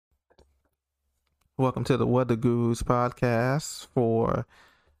Welcome to the Weather Gurus podcast for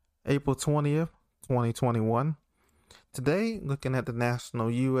April 20th, 2021. Today, looking at the national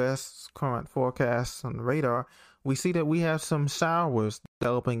U.S. current forecast on the radar, we see that we have some showers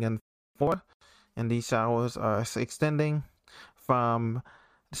developing in Florida, and these showers are extending from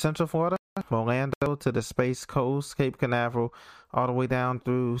Central Florida, from Orlando to the Space Coast, Cape Canaveral, all the way down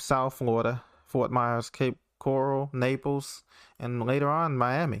through South Florida, Fort Myers, Cape Coral, Naples, and later on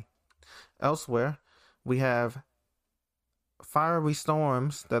Miami. Elsewhere, we have fiery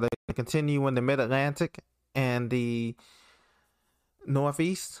storms that continue in the mid-Atlantic and the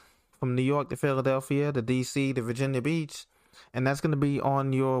Northeast, from New York to Philadelphia to D.C. to Virginia Beach, and that's going to be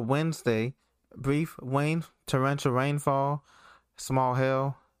on your Wednesday. Brief torrential rainfall, small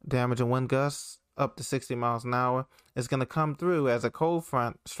hail, damaging wind gusts up to 60 miles an hour. It's going to come through as a cold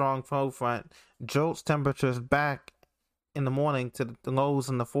front, strong cold front, jolts temperatures back in the morning to the lows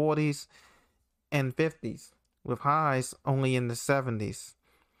in the 40s and 50s, with highs only in the 70s.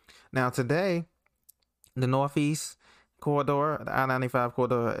 Now today, the Northeast corridor, the I-95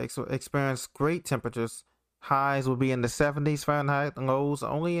 corridor, experienced great temperatures. Highs will be in the 70s Fahrenheit, lows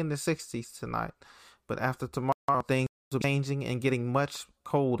only in the 60s tonight. But after tomorrow, things will be changing and getting much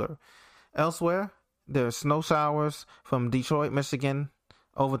colder. Elsewhere, there are snow showers from Detroit, Michigan,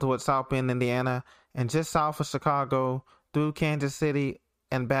 over towards South Bend, Indiana, and just south of Chicago through Kansas City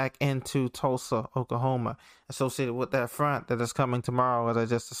and back into Tulsa, Oklahoma, associated with that front that is coming tomorrow, as I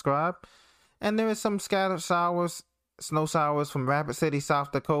just described. And there is some scattered showers, snow showers from Rapid City,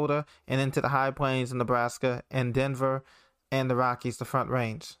 South Dakota, and into the high plains in Nebraska and Denver and the Rockies, the Front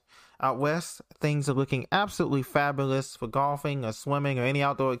Range. Out west, things are looking absolutely fabulous for golfing or swimming or any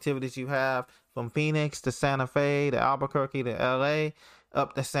outdoor activities you have, from Phoenix to Santa Fe to Albuquerque to LA,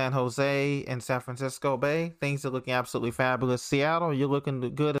 up to San Jose and San Francisco Bay. Things are looking absolutely fabulous. Seattle, you're looking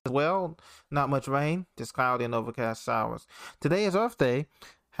good as well. Not much rain, just cloudy and overcast showers. Today is Earth Day.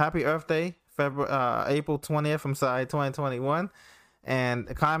 Happy Earth Day, April 20th, 2021.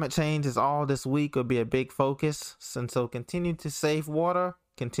 And climate change is all this week will be a big focus. And so continue to save water,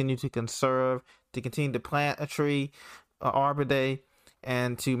 continue to conserve, to continue to plant a tree, Arbor Day,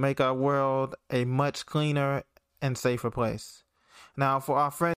 and to make our world a much cleaner and safer place. Now, for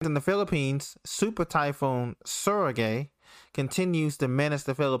our friends in the Philippines, Super Typhoon Surigay continues to menace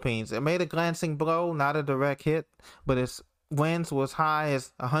the Philippines. It made a glancing blow, not a direct hit, but its winds were as high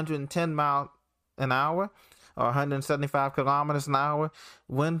as 110 miles an hour, or 175 kilometers an hour.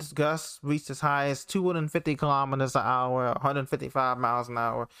 Wind gusts reached as high as 250 kilometers an hour, 155 miles an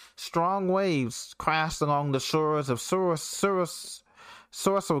hour. Strong waves crashed along the shores of Sorsogon,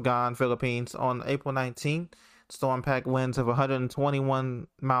 Philippines on April 19th. Storm-packed winds of 121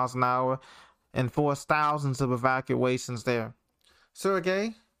 miles an hour and forced thousands of evacuations there.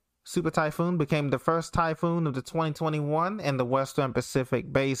 Surigay Super Typhoon became the first typhoon of the 2021 in the Western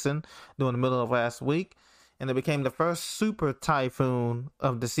Pacific Basin during the middle of last week, and it became the first super typhoon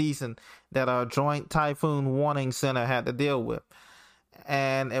of the season that our Joint Typhoon Warning Center had to deal with.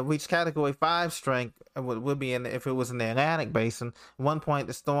 And it reached Category 5 strength. It would be if it was in the Atlantic Basin. At one point,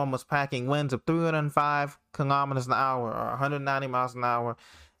 the storm was packing winds of 305 kilometers an hour, or 190 miles an hour.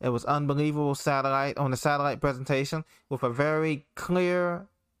 It was unbelievable on the satellite presentation with a very clear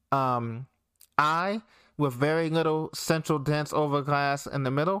eye with very little central dense overcast in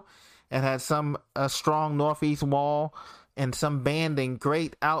the middle. It had a strong northeast wall and some banding,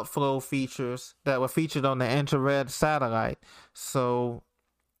 great outflow features that were featured on the infrared satellite. So,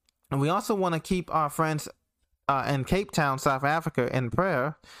 and we also want to keep our friends in Cape Town, South Africa, in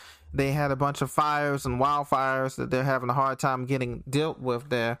prayer. They had a bunch of fires and wildfires that they're having a hard time getting dealt with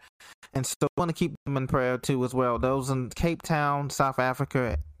there. And so we want to keep them in prayer too as well. Those in Cape Town, South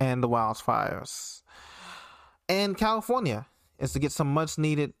Africa, and the wildfires. And California is to get some much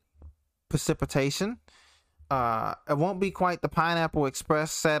needed precipitation. It won't be quite the Pineapple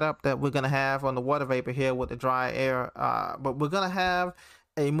Express setup that we're going to have on the water vapor here with the dry air, but we're going to have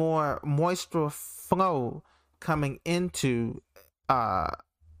a more moisture flow coming into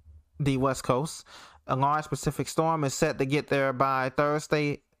the West Coast. A large Pacific storm is set to get there by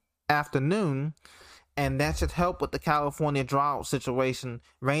Thursday afternoon, and that should help with the California drought situation.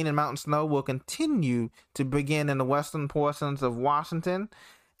 Rain and mountain snow will continue to begin in the western portions of Washington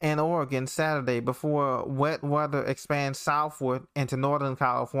and Oregon Saturday before wet weather expands southward into Northern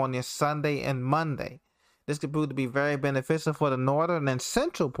California Sunday and Monday. This could prove to be very beneficial for the northern and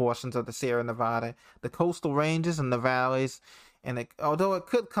central portions of the Sierra Nevada, the coastal ranges and the valleys. And although it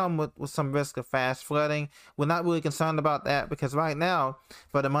could come with some risk of fast flooding, we're not really concerned about that because right now,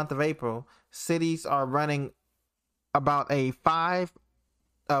 for the month of April, cities are running about a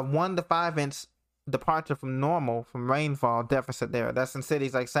 1 to 5 inch departure from normal from rainfall deficit there. That's in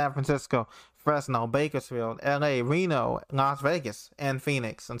cities like San Francisco, Fresno, Bakersfield, LA, Reno, Las Vegas, and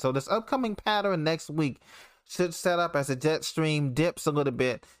Phoenix. And so this upcoming pattern next week should set up as a jet stream dips a little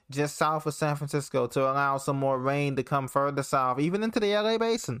bit just south of San Francisco to allow some more rain to come further south, even into the LA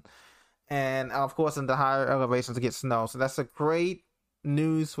basin. And of course, into higher elevations to get snow. So that's a great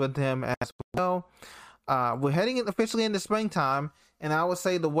news for them as well. We're heading officially into springtime, and I would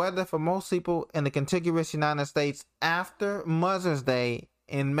say the weather for most people in the contiguous United States after Mother's Day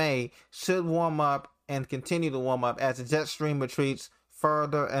in May should warm up and continue to warm up as the jet stream retreats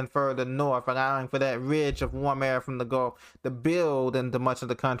further and further north, allowing for that ridge of warm air from the Gulf to build into much of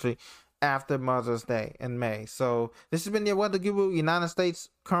the country after Mother's Day in May. So this has been your Weather Guru, United States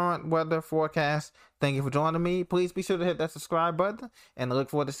current weather forecast. Thank you for joining me. Please be sure to hit that subscribe button, and I look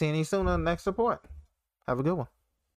forward to seeing you soon on the next report. Have a good one.